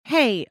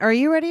Hey, are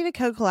you ready to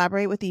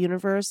co-collaborate with the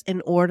universe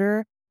in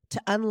order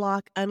to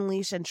unlock,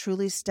 unleash, and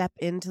truly step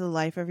into the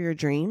life of your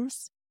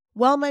dreams?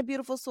 Well, my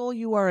beautiful soul,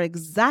 you are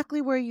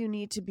exactly where you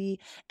need to be,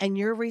 and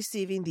you're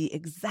receiving the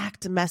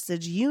exact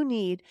message you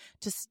need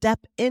to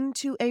step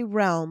into a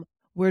realm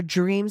where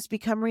dreams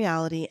become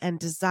reality and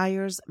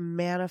desires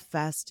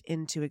manifest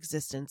into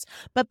existence.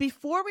 But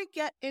before we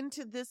get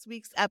into this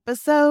week's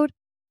episode,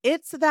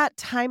 it's that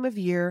time of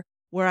year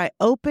where I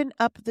open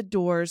up the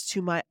doors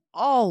to my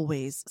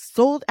always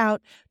sold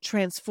out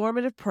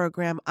transformative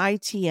program,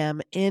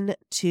 ITM,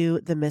 Into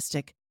the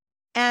Mystic.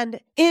 And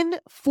in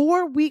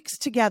 4 weeks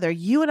together,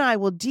 you and I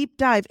will deep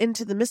dive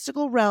into the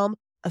mystical realm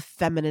of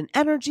feminine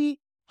energy,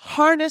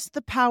 harness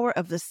the power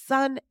of the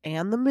sun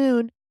and the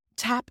moon,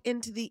 tap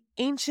into the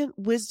ancient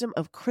wisdom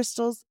of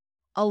crystals,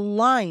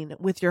 align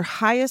with your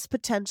highest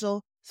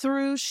potential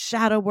through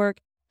shadow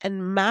work,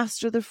 and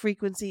master the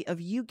frequency of,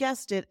 you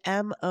guessed it,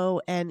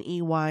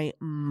 MONEY,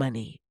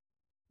 money.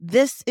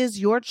 This is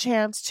your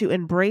chance to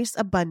embrace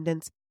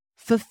abundance,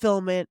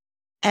 fulfillment,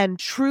 and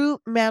true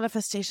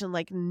manifestation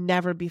like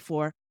never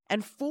before.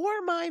 And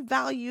for my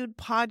valued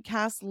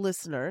podcast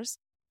listeners,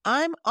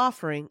 I'm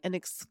offering an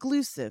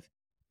exclusive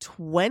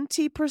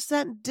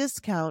 20%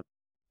 discount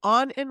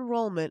on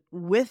enrollment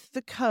with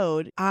the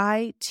code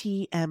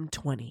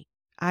ITM20.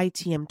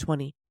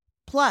 ITM20.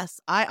 Plus,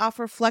 I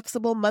offer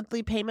flexible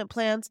monthly payment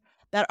plans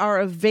that are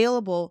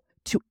available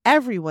to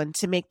everyone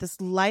to make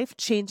this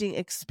life-changing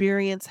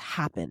experience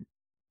happen.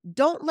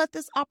 Don't let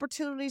this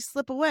opportunity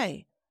slip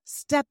away.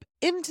 Step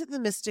into the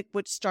Mystic,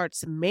 which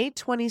starts May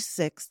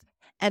 26th,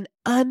 and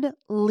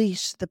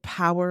unleash the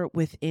power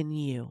within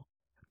you.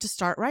 To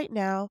start right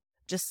now,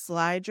 just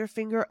slide your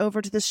finger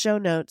over to the show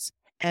notes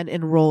and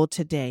enroll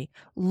today.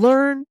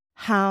 Learn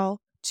how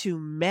to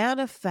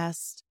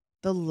manifest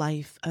the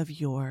life of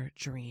your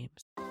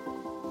dreams.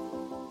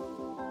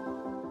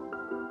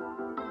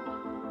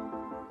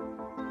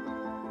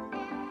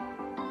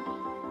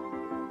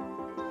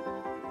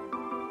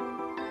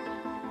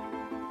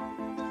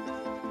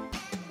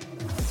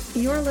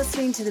 You're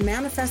listening to the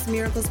Manifest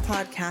Miracles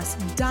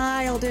podcast,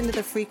 dialed into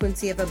the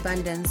frequency of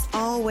abundance,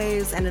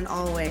 always and in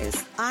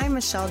always. I'm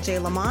Michelle J.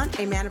 Lamont,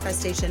 a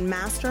manifestation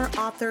master,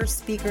 author,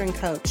 speaker, and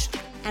coach.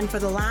 And for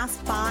the last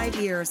 5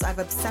 years, I've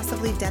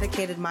obsessively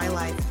dedicated my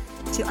life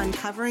to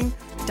uncovering,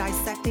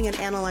 dissecting, and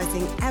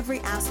analyzing every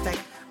aspect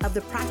of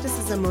the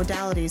practices and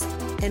modalities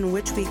in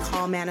which we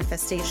call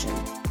manifestation.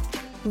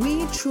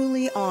 We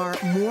truly are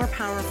more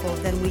powerful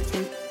than we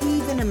can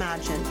even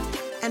imagine,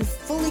 and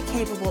fully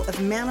capable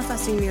of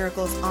manifesting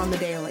miracles on the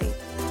daily.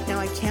 Now,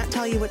 I can't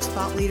tell you which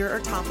thought leader or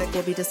topic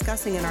we'll be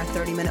discussing in our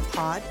 30-minute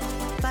pod,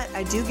 but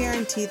I do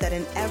guarantee that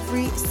in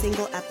every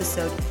single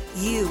episode,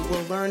 you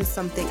will learn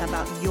something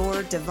about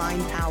your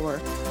divine power,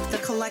 the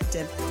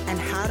collective, and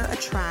how to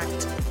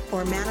attract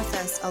or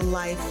manifest a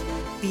life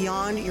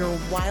beyond your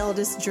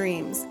wildest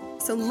dreams.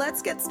 So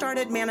let's get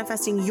started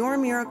manifesting your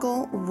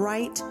miracle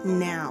right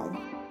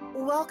now.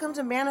 Welcome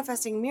to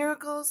Manifesting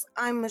Miracles.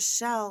 I'm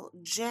Michelle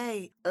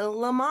J.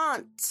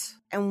 Lamont,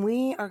 and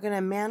we are going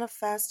to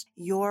manifest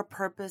your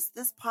purpose.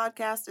 This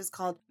podcast is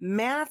called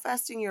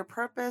Manifesting Your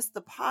Purpose,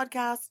 the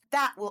podcast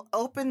that will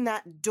open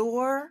that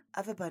door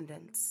of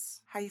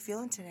abundance. How are you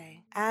feeling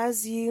today?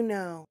 As you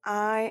know,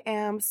 I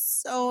am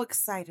so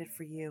excited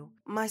for you.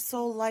 My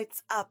soul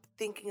lights up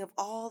thinking of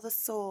all the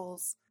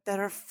souls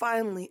that are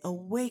finally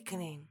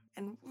awakening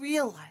and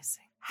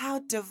realizing how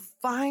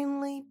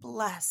divinely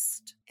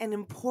blessed and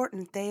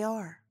important they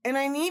are. And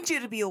I need you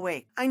to be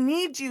awake. I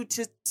need you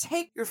to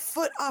take your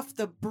foot off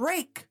the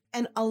brake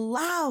and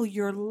allow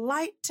your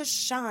light to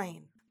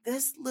shine.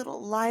 This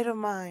little light of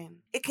mine,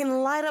 it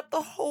can light up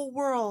the whole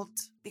world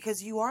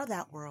because you are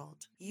that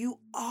world. You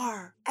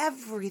are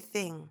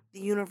everything the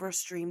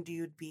universe dreamed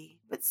you'd be.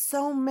 But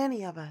so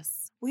many of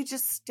us, we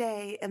just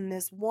stay in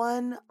this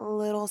one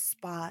little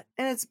spot.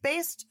 And it's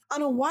based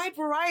on a wide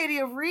variety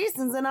of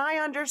reasons, and I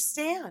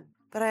understand.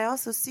 But I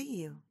also see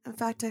you. In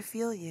fact, I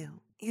feel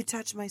you. You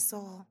touch my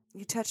soul.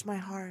 You touch my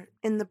heart.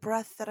 In the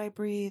breath that I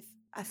breathe,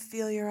 I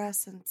feel your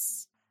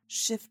essence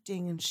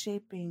shifting and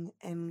shaping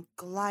and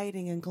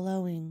gliding and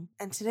glowing.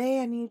 And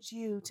today I need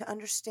you to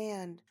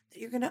understand that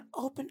you're going to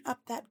open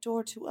up that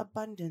door to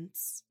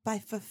abundance by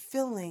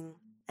fulfilling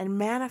and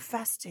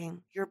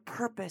manifesting your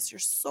purpose, your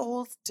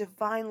soul's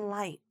divine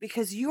light,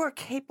 because you are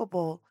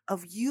capable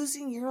of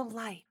using your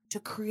light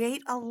to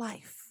create a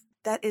life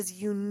that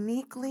is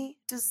uniquely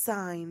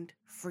designed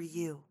for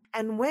you.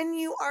 And when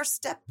you are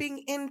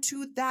stepping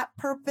into that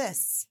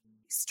purpose,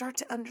 you start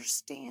to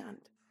understand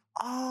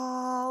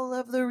all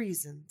of the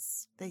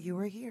reasons that you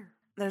are here.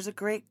 There's a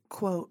great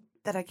quote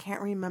that I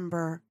can't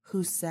remember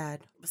who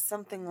said, but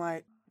something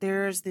like,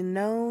 there is the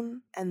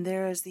known and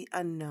there is the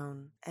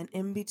unknown, and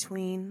in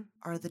between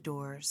are the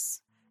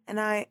doors. And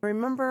I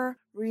remember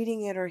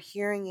reading it or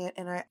hearing it,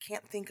 and I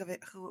can't think of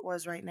it who it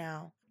was right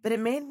now, but it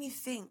made me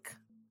think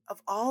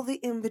of all the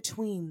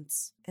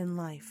in-betweens in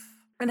life.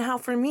 And how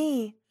for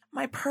me,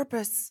 my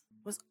purpose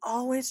was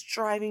always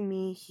driving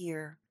me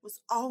here,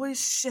 was always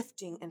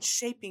shifting and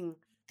shaping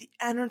the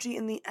energy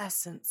and the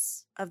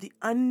essence of the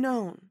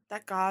unknown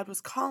that God was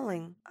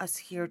calling us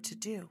here to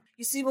do.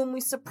 You see, when we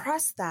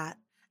suppress that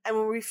and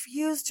we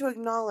refuse to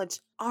acknowledge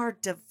our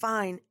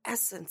divine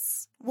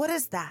essence, what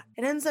is that?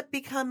 It ends up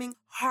becoming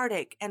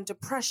heartache and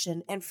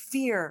depression and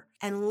fear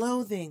and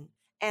loathing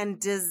and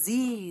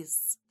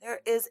disease.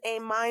 There is a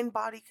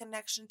mind-body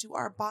connection to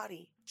our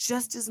body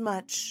just as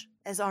much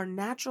as our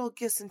natural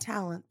gifts and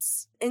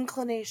talents,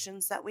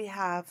 inclinations that we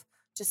have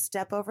to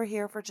step over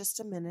here for just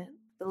a minute,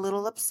 the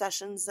little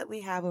obsessions that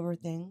we have over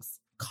things,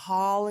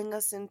 calling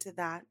us into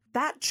that.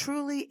 That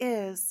truly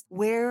is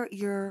where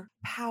your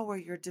power,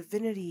 your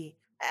divinity,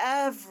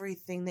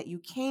 everything that you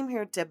came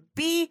here to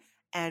be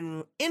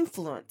and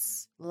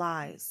influence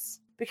lies.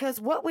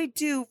 Because what we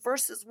do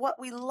versus what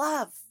we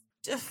love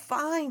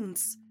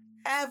defines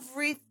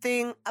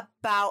everything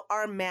about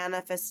our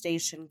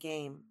manifestation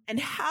game and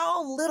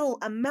how little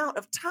amount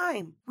of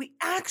time we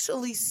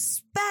actually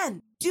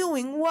spend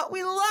doing what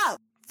we love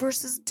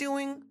versus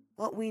doing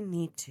what we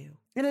need to.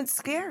 And it's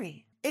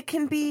scary. It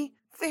can be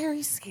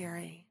very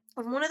scary.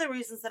 And one of the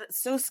reasons that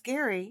it's so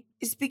scary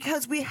is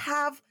because we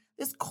have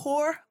this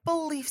core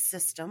belief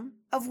system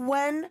of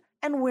when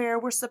and where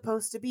we're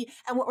supposed to be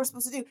and what we're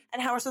supposed to do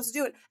and how we're supposed to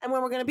do it and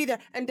when we're going to be there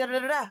and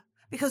da-da-da-da.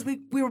 Because we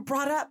were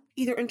brought up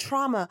either in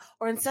trauma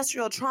or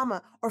ancestral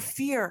trauma or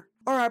fear,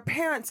 or our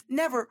parents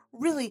never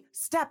really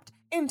stepped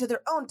into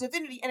their own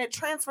divinity and it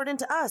transferred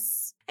into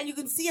us. And you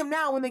can see them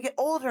now when they get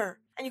older,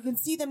 and you can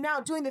see them now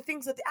doing the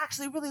things that they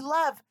actually really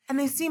love and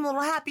they seem a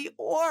little happy.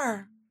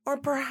 Or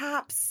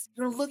perhaps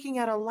you're looking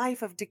at a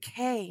life of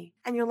decay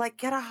and you're like,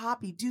 get a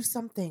hobby, do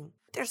something.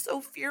 They're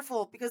so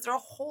fearful because their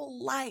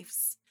whole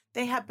lives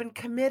they have been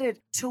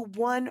committed to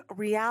one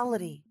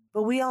reality.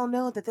 But we all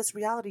know that this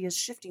reality is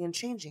shifting and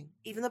changing.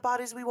 Even the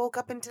bodies we woke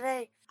up in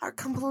today are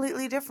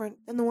completely different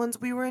than the ones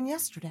we were in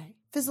yesterday,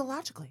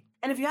 physiologically.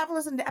 And if you haven't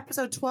listened to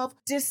episode 12,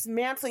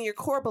 Dismantling Your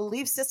Core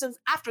Belief Systems,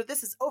 after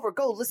this is over,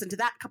 go listen to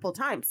that a couple of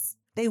times.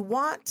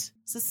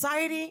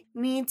 Society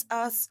needs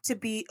us to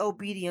be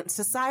obedient.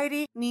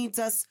 Society needs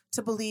us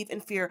to believe in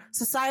fear.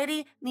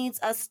 Society needs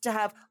us to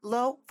have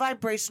low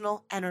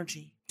vibrational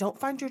energy. Don't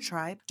find your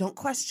tribe. Don't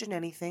question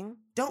anything.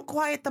 Don't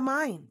quiet the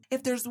mind.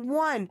 If there's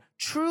one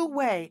true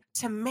way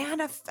to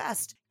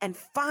manifest and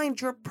find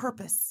your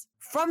purpose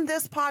from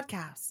this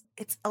podcast,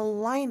 it's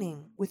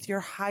aligning with your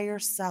higher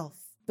self.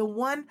 The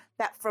one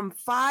that from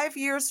 5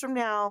 years from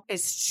now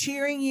is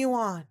cheering you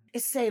on.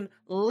 It's saying,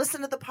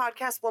 listen to the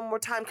podcast one more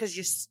time because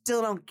you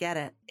still don't get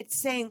it.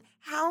 It's saying,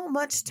 how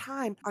much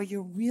time are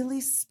you really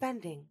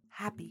spending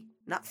happy?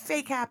 Not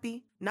fake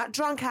happy, not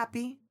drunk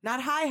happy,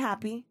 not high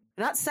happy,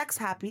 not sex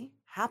happy.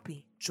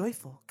 Happy,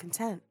 joyful,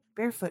 content,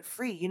 barefoot,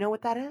 free. You know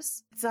what that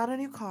is? It's not a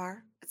new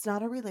car. It's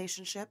not a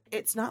relationship.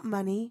 It's not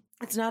money.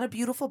 It's not a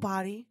beautiful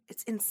body.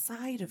 It's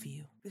inside of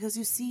you. Because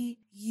you see,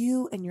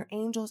 you and your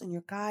angels and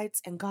your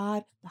guides and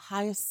God, the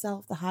highest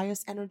self, the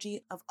highest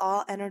energy of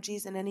all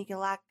energies in any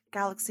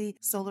galaxy,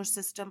 solar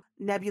system,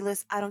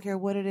 nebulous, I don't care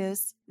what it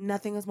is.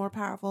 Nothing is more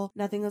powerful.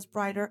 Nothing is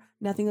brighter.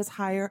 Nothing is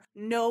higher.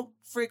 No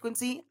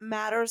frequency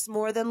matters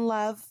more than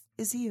love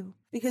is you.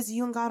 Because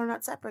you and God are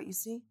not separate, you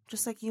see?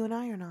 Just like you and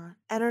I are not.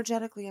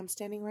 Energetically, I'm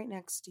standing right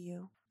next to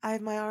you. I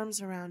have my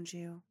arms around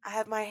you. I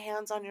have my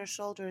hands on your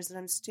shoulders and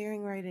I'm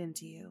staring right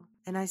into you.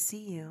 And I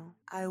see you.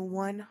 I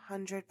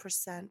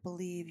 100%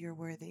 believe you're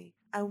worthy.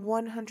 I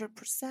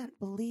 100%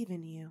 believe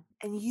in you.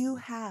 And you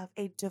have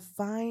a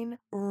divine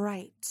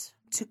right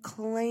to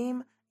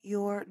claim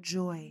your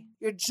joy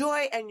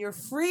and your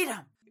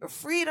freedom. Your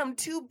freedom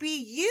to be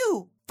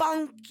you.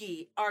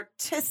 Funky,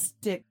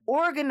 artistic,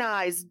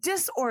 organized,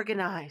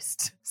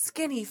 disorganized,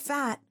 skinny,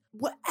 fat,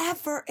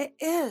 whatever it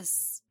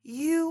is.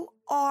 You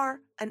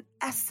are an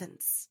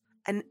essence,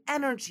 an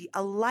energy,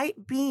 a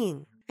light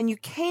being. And you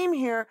came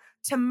here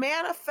to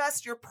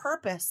manifest your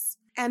purpose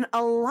and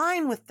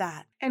align with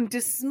that and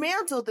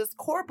dismantle this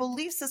core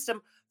belief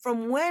system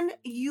from when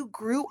you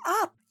grew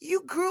up.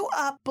 You grew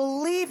up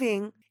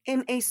believing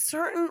in a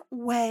certain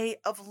way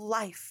of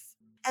life.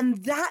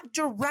 And that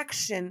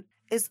direction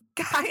is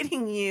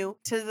guiding you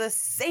to the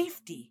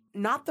safety,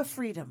 not the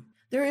freedom.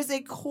 There is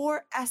a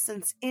core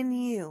essence in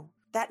you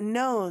that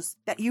knows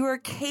that you are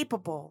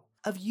capable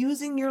of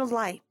using your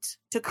light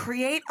to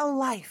create a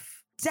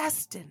life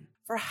destined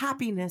for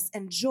happiness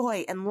and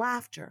joy and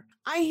laughter.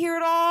 I hear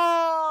it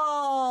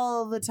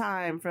all the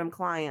time from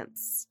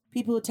clients.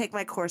 People who take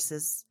my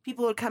courses,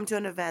 people who come to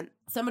an event,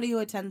 somebody who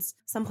attends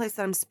someplace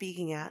that I'm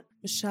speaking at.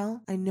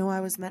 Michelle, I know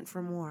I was meant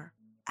for more.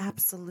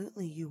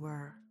 Absolutely you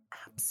were.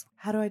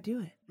 How do I do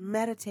it?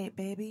 Meditate,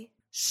 baby.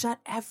 Shut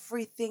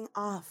everything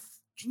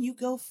off. Can you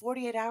go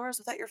 48 hours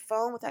without your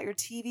phone, without your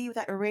TV,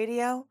 without your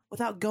radio,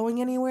 without going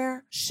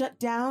anywhere? Shut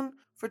down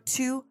for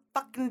 2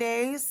 fucking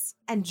days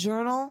and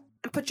journal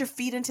and put your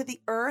feet into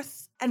the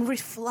earth and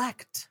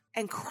reflect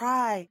and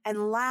cry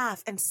and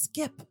laugh and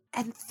skip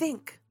and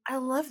think. I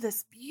love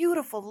this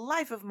beautiful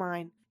life of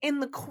mine in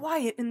the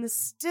quiet, in the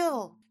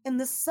still, in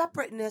the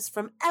separateness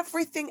from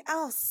everything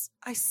else.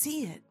 I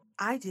see it.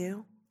 I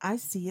do. I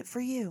see it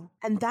for you.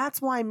 And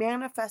that's why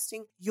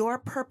manifesting your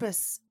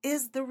purpose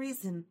is the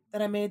reason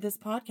that I made this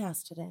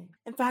podcast today.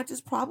 In fact,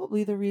 it's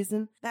probably the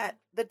reason that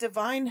the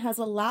divine has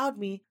allowed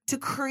me to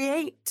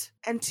create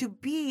and to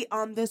be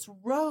on this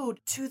road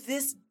to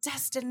this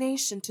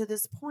destination, to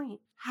this point.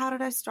 How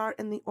did I start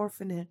in the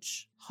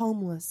orphanage?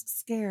 Homeless,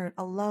 scared,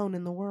 alone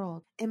in the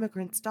world,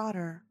 immigrant's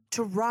daughter.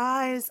 To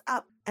rise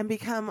up and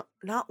become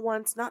not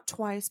once, not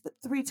twice, but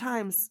 3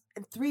 times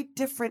in 3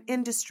 different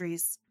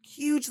industries,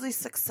 hugely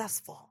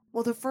successful.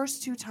 Well, the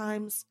first 2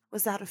 times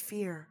was out of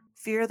fear.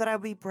 Fear that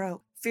I'd be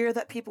broke. Fear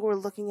that people were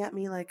looking at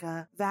me like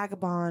a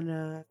vagabond.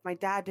 If my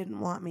dad didn't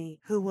want me,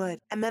 who would?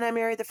 And then I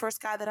married the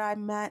first guy that I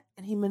met,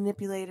 and he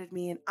manipulated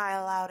me, and I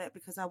allowed it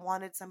because I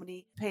wanted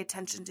somebody to pay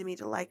attention to me,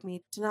 to like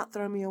me, to not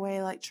throw me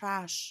away like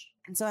trash.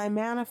 And so I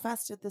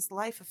manifested this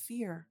life of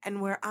fear, and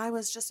where I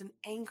was just an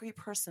angry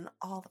person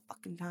all the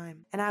fucking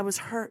time. And I was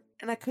hurt,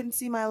 and I couldn't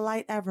see my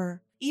light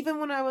ever. Even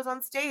when I was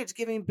on stage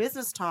giving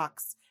business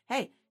talks.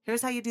 Hey,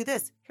 here's how you do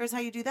this. Here's how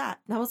you do that.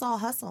 That was all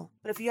hustle.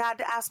 But if you had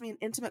to ask me an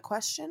intimate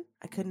question,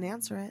 I couldn't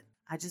answer it.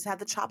 I just had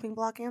the chopping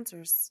block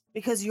answers.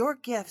 Because your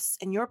gifts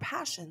and your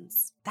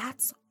passions,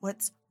 that's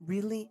what's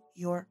really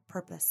your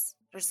purpose.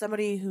 There's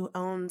somebody who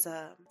owns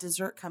a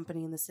dessert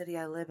company in the city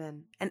I live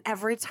in. And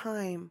every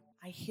time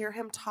I hear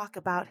him talk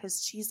about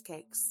his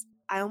cheesecakes,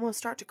 I almost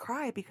start to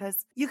cry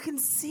because you can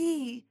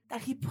see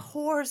that he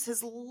pours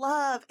his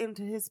love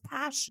into his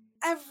passion.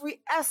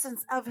 Every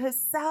essence of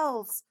his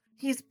cells,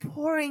 he's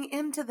pouring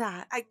into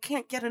that. I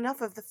can't get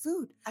enough of the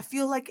food. I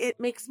feel like it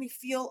makes me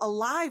feel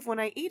alive when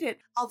I eat it,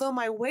 although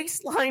my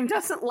waistline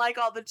doesn't like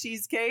all the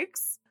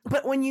cheesecakes.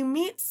 But when you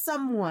meet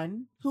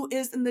someone who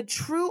is in the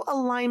true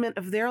alignment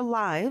of their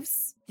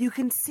lives, you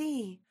can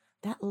see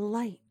that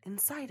light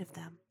inside of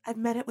them. I've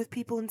met it with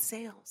people in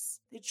sales.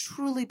 They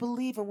truly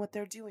believe in what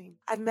they're doing.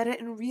 I've met it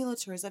in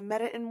realtors. I've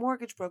met it in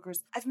mortgage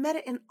brokers. I've met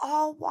it in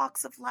all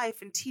walks of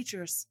life and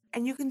teachers.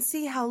 And you can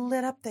see how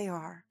lit up they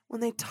are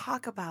when they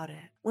talk about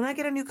it. When I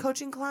get a new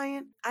coaching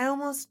client, I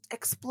almost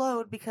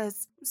explode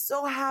because I'm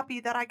so happy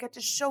that I get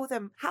to show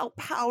them how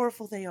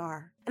powerful they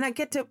are. And I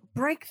get to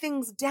break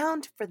things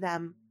down for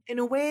them in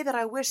a way that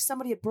I wish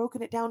somebody had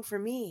broken it down for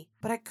me.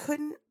 But I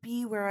couldn't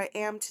be where I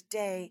am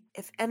today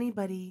if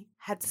anybody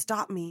had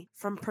stopped me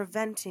from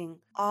preventing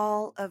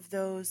all of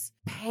those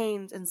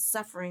pains and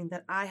suffering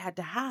that I had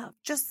to have.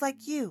 Just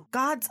like you.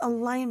 God's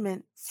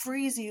alignment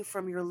frees you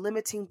from your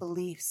limiting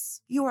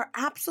beliefs. You are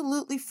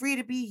absolutely free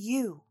to be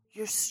you.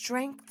 Your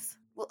strength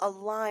will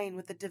align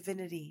with the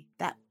divinity,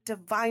 that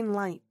divine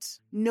light.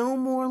 No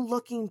more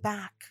looking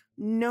back.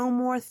 No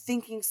more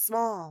thinking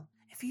small.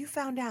 If you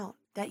found out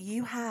that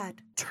you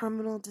had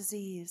terminal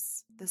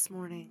disease this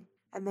morning,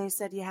 and they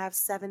said you have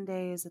 7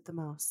 days at the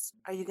most,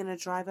 are you going to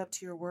drive up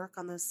to your work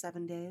on those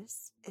 7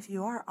 days? If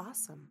you are,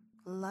 awesome.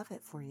 Love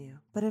it for you.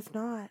 But if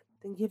not,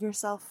 then give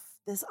yourself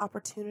this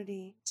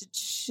opportunity to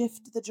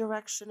shift the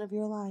direction of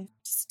your life,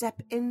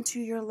 step into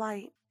your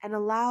light, and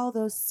allow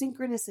those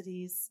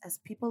synchronicities, as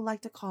people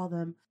like to call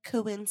them,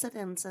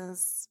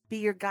 coincidences, be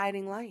your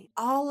guiding light.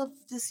 All of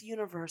this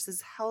universe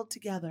is held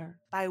together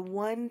by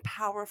one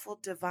powerful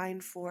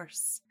divine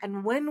force.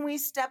 And when we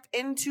step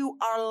into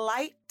our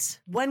light,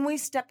 when we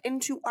step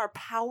into our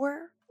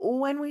power,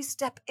 when we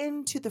step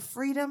into the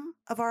freedom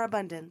of our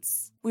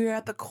abundance, we are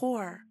at the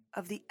core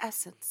of the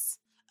essence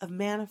of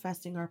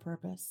manifesting our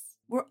purpose.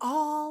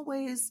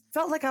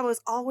 Felt like I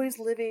was always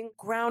living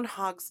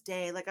Groundhog's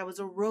Day, like I was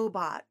a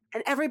robot.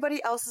 And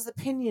everybody else's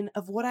opinion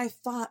of what I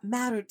thought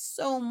mattered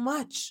so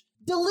much.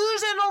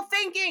 Delusional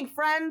thinking,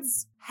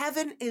 friends.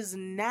 Heaven is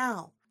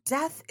now.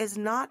 Death is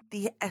not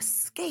the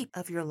escape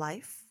of your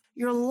life.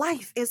 Your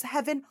life is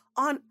heaven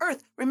on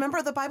earth.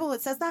 Remember the Bible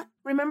that says that?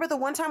 Remember the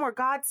one time where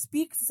God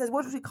speaks and says,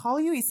 what did we call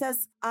you? He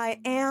says, I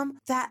am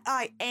that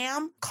I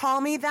am.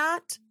 Call me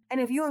that. And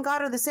if you and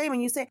God are the same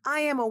and you say, I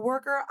am a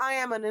worker, I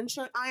am an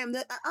insurance, I am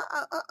the,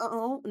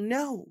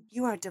 no.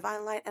 You are a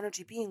divine light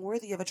energy being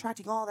worthy of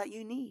attracting all that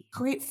you need.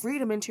 Create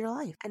freedom into your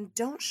life and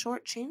don't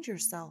shortchange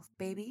yourself,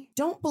 baby.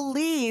 Don't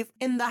believe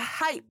in the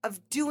hype of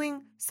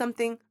doing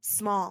something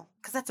small,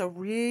 because that's a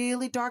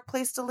really dark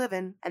place to live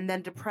in. And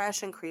then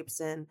depression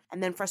creeps in,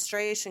 and then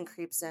frustration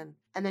creeps in.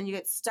 And then you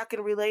get stuck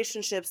in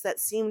relationships that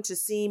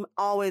seem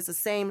always the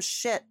same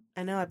shit.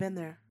 I know, I've been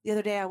there. The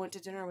other day I went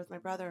to dinner with my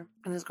brother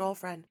and his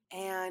girlfriend,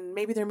 and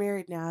maybe they're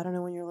married now. I don't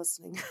know when you're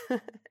listening.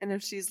 And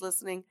if she's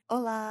listening,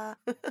 hola.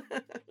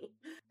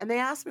 And they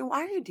asked me, why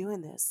are you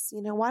doing this?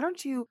 Why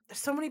don't you, there's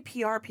so many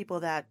PR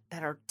people that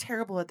are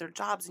terrible at their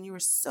jobs and you were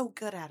so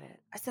good at it.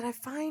 I said, I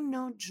find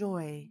no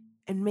joy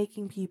in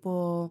making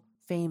people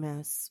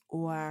famous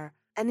or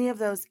any of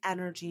those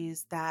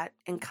energies that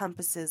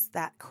encompasses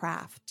that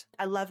craft.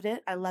 I loved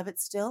it. I love it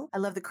still. I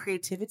love the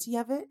creativity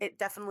of it. It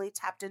definitely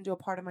tapped into a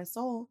part of my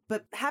soul.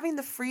 But having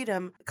the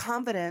freedom, the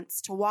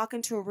confidence to walk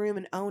into a room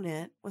and own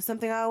it was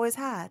something I always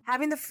had.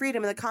 Having the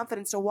freedom and the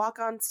confidence to walk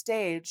on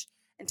stage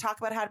and talk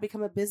about how to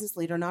become a business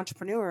leader and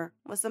entrepreneur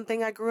was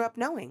something I grew up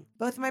knowing.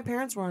 Both of my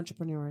parents were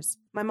entrepreneurs.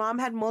 My mom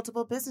had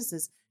multiple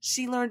businesses.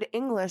 She learned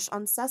English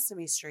on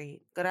Sesame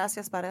Street.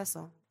 Gracias para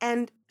eso.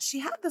 And she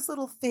had this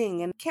little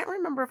thing, and can't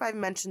remember if I've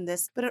mentioned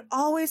this, but it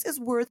always is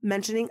worth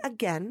mentioning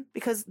again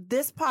because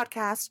this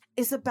podcast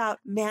is about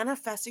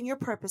manifesting your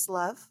purpose,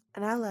 love.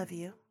 And I love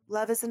you.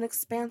 Love is an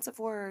expansive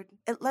word.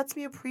 It lets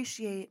me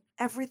appreciate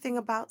everything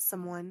about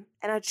someone,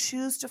 and I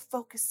choose to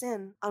focus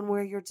in on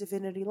where your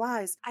divinity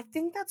lies. I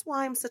think that's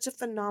why I'm such a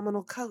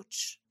phenomenal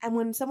coach. And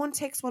when someone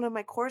takes one of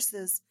my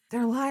courses,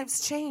 their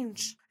lives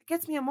change. It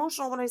gets me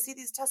emotional when I see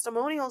these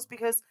testimonials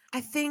because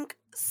I think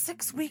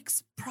 6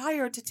 weeks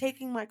prior to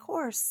taking my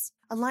course,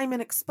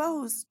 Alignment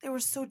Exposed, they were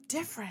so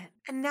different.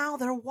 And now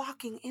they're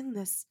walking in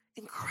this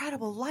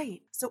incredible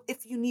light. So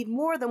if you need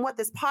more than what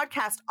this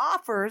podcast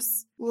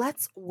offers,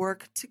 let's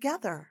work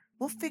together.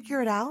 We'll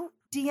figure it out.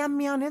 DM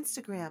me on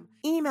Instagram.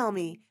 Email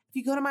me. If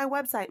you go to my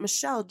website,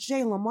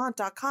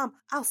 michellejlamont.com,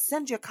 I'll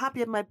send you a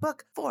copy of my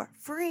book for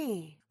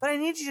free. But I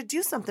need you to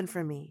do something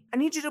for me. I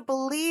need you to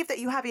believe that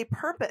you have a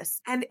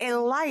purpose and a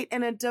light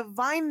and a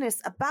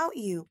divineness about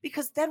you.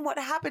 Because then what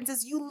happens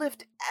is you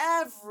lift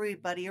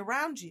everybody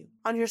around you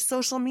on your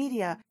social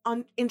media,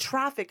 in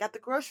traffic, at the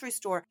grocery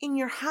store, in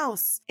your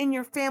house, in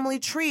your family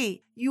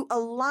tree. You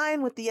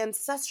align with the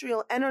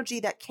ancestral energy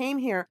that came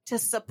here to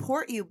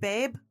support you,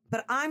 babe.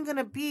 But I'm going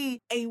to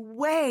be a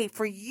way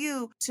for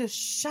you to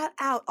shut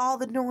out all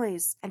the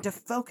noise and to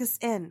focus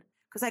in.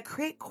 Because I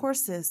create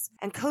courses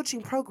and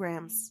coaching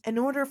programs in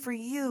order for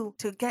you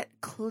to get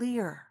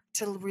clear,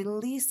 to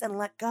release and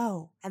let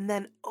go, and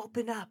then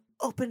open up,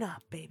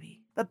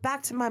 baby. But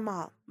back to my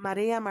mom,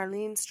 Maria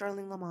Marlene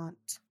Sterling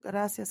Lamont.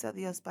 Gracias a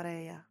Dios para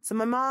ella. So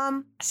my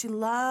mom, she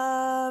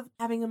loved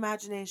having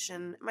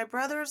imagination. My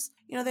brothers,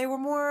 they were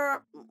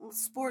more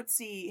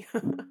sportsy.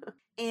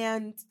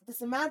 And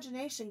this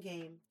imagination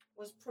game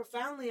was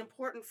profoundly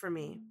important for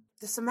me.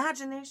 This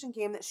imagination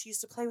game that she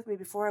used to play with me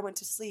before I went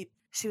to sleep.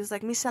 She was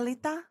like,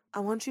 Michelita, I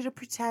want you to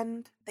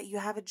pretend that you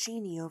have a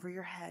genie over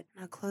your head.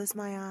 And I'll close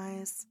my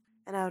eyes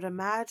and I would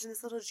imagine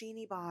this little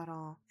genie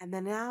bottle. And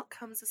then out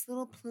comes this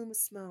little plume of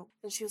smoke.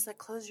 And she was like,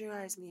 close your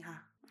eyes, mija.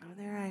 Oh,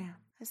 there I am.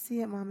 I see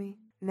it, mommy.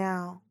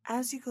 Now,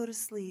 as you go to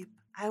sleep,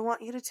 I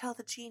want you to tell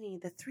the genie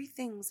the 3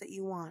 things that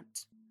you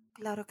want.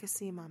 Claro que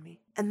sí,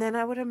 mommy. And then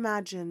I would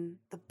imagine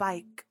the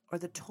bike or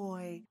the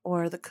toy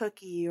or the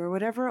cookie or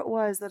whatever it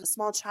was that a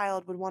small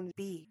child would want to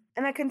be.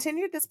 And I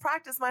continued this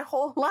practice my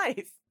whole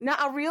life,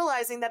 now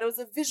realizing that it was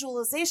a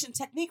visualization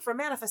technique for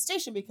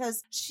manifestation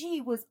because she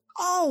was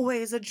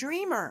always a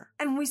dreamer.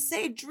 And we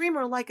say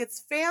dreamer like it's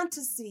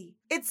fantasy.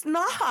 It's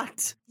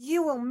not.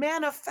 You will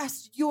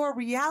manifest your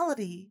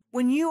reality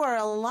when you are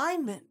in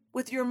alignment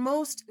with your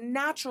most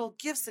natural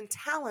gifts and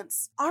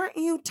talents. Aren't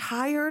you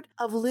tired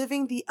of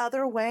living the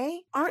other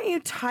way? Aren't you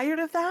tired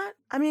of that?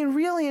 I mean,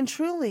 really and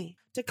truly.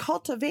 To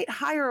cultivate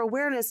higher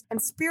awareness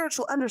and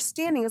spiritual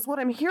understanding is what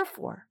I'm here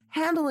for.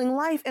 Handling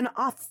life in an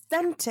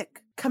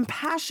authentic,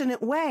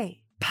 compassionate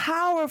way.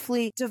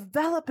 Powerfully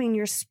developing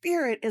your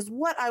spirit is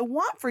what I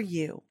want for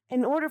you.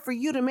 In order for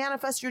you to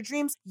manifest your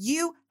dreams,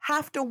 you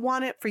have to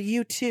want it for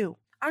you too.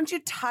 Aren't you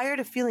tired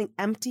of feeling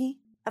empty?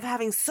 Of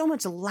having so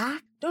much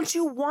lack? Don't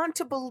you want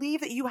to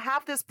believe that you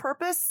have this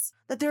purpose?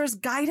 That there is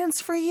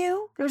guidance for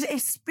you? There's a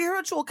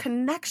spiritual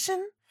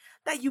connection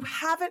that you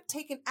haven't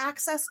taken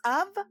access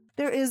of?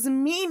 There is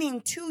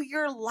meaning to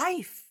your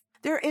life.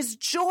 There is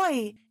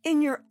joy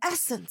in your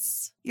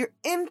essence. Your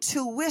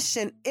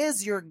intuition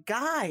is your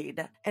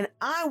guide, and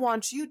I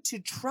want you to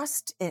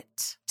trust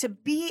it. To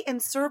be in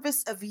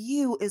service of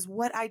you is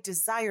what I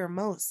desire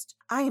most.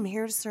 I am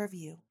here to serve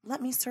you.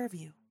 Let me serve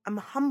you. I'm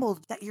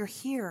humbled that you're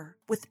here.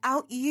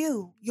 Without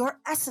you, your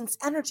essence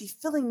energy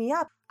filling me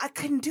up, I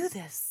couldn't do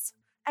this.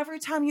 Every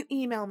time you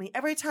email me,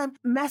 every time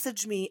you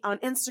message me on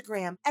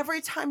Instagram,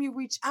 every time you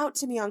reach out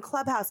to me on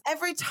Clubhouse,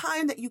 every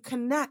time that you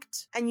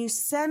connect and you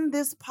send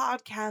this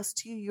podcast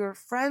to your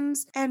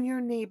friends and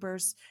your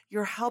neighbors,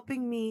 you're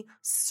helping me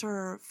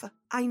serve.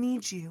 I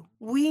need you.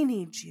 We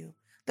need you.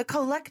 The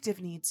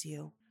collective needs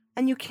you.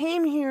 And you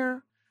came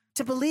here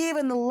to believe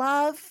in the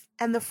love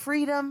and the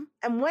freedom.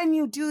 And when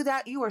you do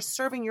that, you are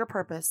serving your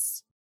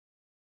purpose.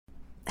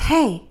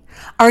 Hey,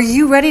 are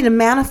you ready to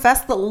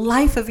manifest the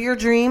life of your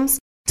dreams?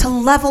 To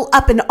level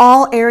up in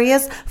all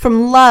areas,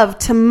 from love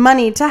to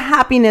money to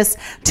happiness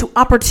to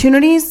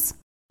opportunities?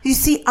 You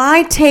see,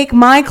 I take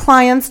my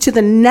clients to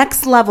the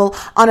next level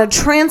on a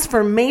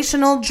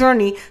transformational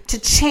journey to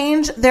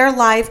change their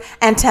life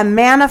and to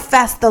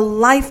manifest the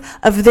life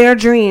of their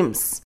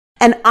dreams.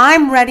 And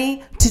I'm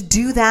ready to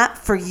do that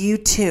for you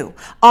too.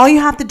 All you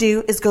have to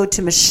do is go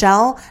to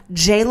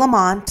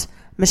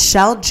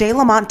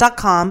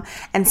michellejlamont.com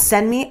and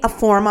send me a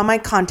form on my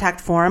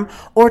contact form,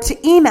 or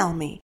to email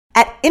me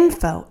at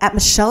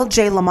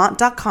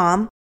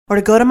info@michellejlamont.com, or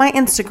to go to my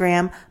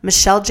Instagram,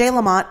 Michelle J.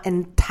 Lamont,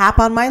 and tap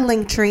on my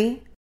link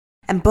tree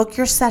and book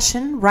your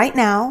session right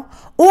now,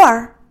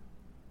 or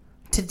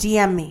to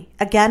DM me.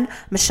 Again,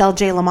 Michelle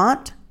J.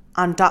 Lamont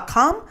on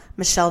 .com,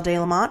 Michelle J.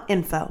 Lamont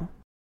info.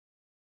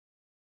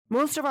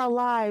 Most of our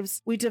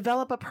lives, we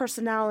develop a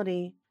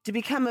personality to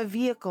become a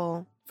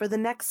vehicle for the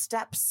next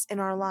steps in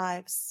our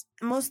lives.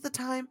 And most of the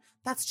time,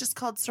 that's just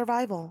called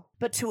survival.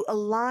 But to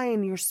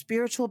align your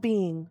spiritual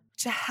being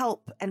to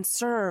help and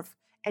serve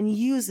and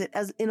use it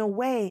as in a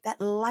way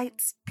that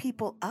lights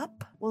people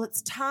up, well,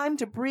 it's time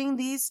to bring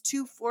these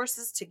two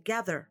forces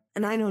together.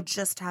 And I know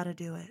just how to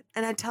do it.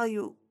 And I tell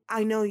you,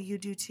 I know you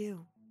do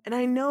too. And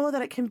I know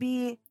that it can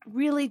be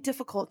really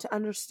difficult to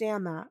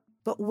understand that.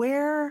 But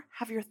where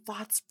have your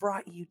thoughts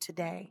brought you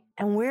today?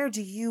 And where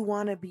do you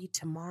want to be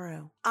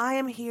tomorrow? I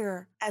am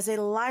here as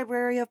a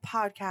library of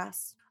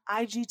podcasts,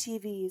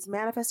 IGTVs,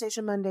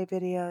 Manifestation Monday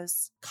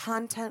videos,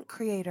 content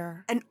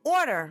creator, in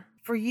order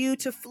for you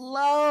to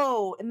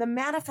flow in the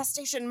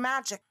manifestation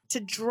magic to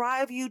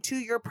drive you to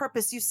your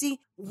purpose. You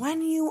see,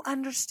 when you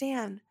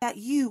understand that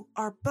you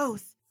are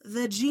both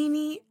the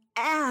genie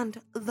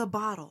and the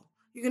bottle,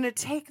 you're going to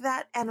take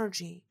that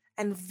energy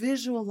and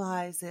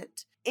visualize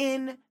it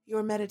in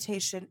your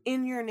meditation,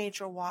 in your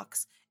nature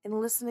walks, and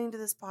listening to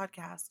this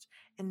podcast,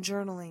 and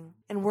journaling,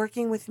 and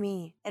working with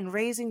me, and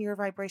raising your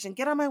vibration.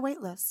 Get on my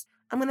wait list.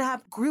 I'm going to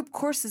have group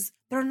courses.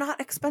 They're not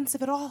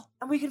expensive at all.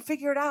 And we can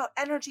figure it out.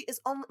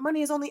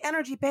 Money is only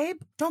energy, babe.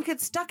 Don't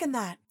get stuck in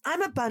that.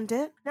 I'm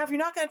abundant. Now, if you're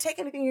not going to take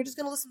anything, you're just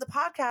going to listen to the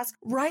podcast,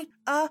 write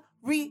a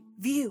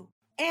review.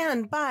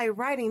 And by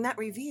writing that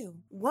review,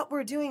 what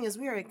we're doing is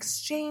we are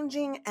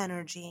exchanging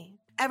energy.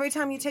 Every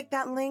time you take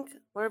that link,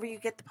 wherever you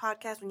get the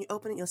podcast, when you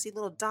open it, you'll see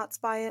little dots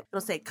by it.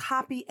 It'll say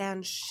copy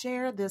and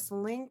share this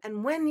link.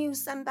 And when you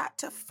send that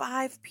to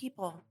 5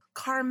 people,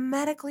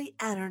 karmatically,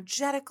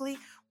 energetically,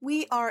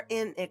 we are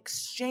in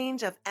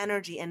exchange of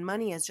energy, and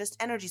money is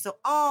just energy. So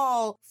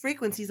all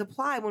frequencies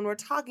apply when we're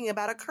talking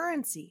about a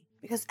currency,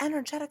 because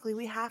energetically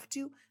we have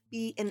to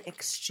be in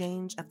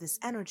exchange of this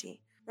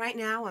energy. Right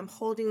now, I'm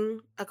holding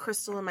a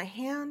crystal in my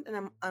hand,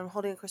 and I'm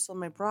holding a crystal in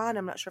my bra, and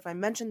I'm not sure if I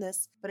mentioned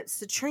this, but it's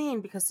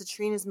citrine, because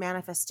citrine is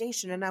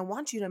manifestation, and I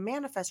want you to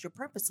manifest your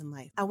purpose in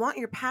life. I want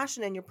your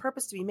passion and your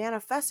purpose to be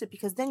manifested,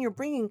 because then you're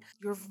bringing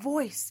your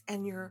voice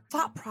and your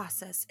thought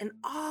process and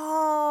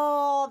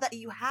all that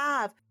you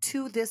have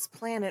to this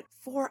planet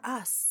for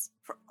us,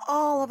 for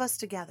all of us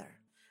together.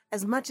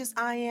 As much as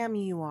I am,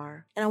 you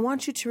are. And I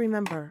want you to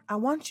remember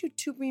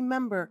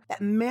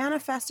that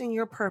manifesting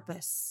your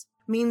purpose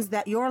means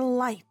that your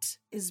light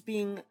is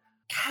being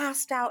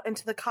cast out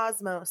into the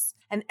cosmos.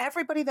 And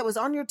everybody that was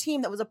on your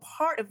team, that was a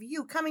part of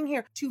you coming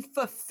here to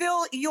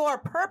fulfill your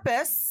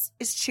purpose,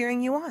 is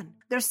cheering you on.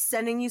 They're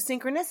sending you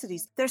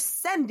synchronicities. They're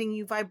sending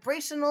you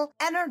vibrational,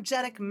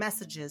 energetic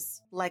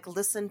messages, like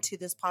listen to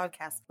this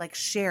podcast, like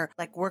share,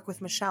 like work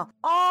with Michelle.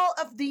 All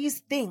of these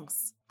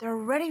things, they're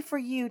ready for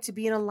you to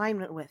be in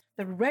alignment with.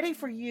 They're ready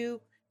for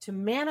you to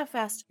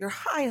manifest your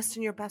highest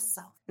and your best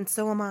self. And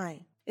so am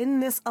I.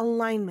 In this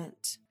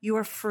alignment, you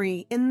are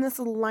free. In this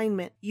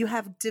alignment, you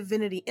have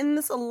divinity. In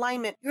this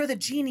alignment, you're the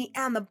genie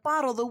and the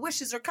bottle. The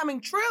wishes are coming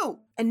true.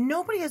 And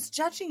nobody is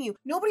judging you.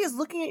 Nobody is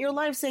looking at your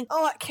life saying,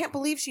 oh, I can't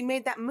believe she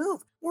made that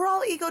move. We're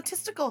all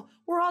egotistical.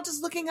 We're all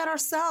just looking at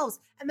ourselves.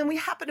 And then we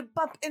happen to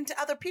bump into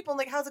other people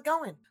like, how's it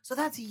going? So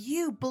that's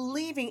you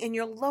believing in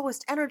your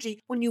lowest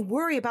energy when you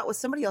worry about what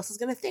somebody else is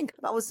going to think,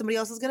 about what somebody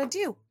else is going to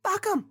do.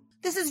 Fuck them.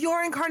 This is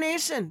your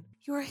incarnation.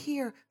 You are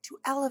here to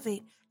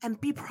elevate and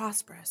be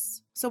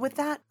prosperous. So with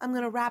that, I'm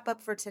going to wrap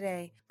up for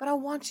today. But I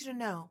want you to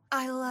know,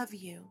 I love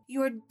you.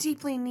 You are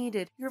deeply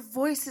needed. Your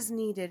voice is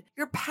needed.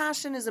 Your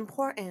passion is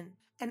important.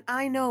 And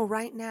I know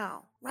right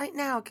now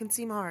it can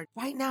seem hard.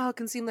 Right now it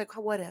can seem like,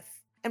 what if?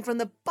 And from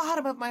the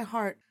bottom of my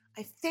heart,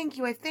 I thank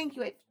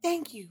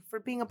you for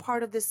being a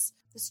part of this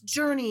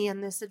journey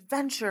and this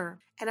adventure.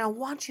 And I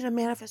want you to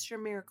manifest your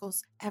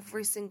miracles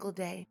every single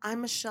day.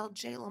 I'm Michelle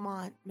J.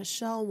 Lamont,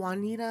 Michelle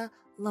Juanita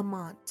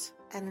Lamont.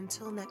 And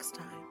until next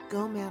time,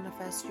 go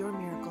manifest your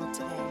miracle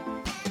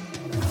today.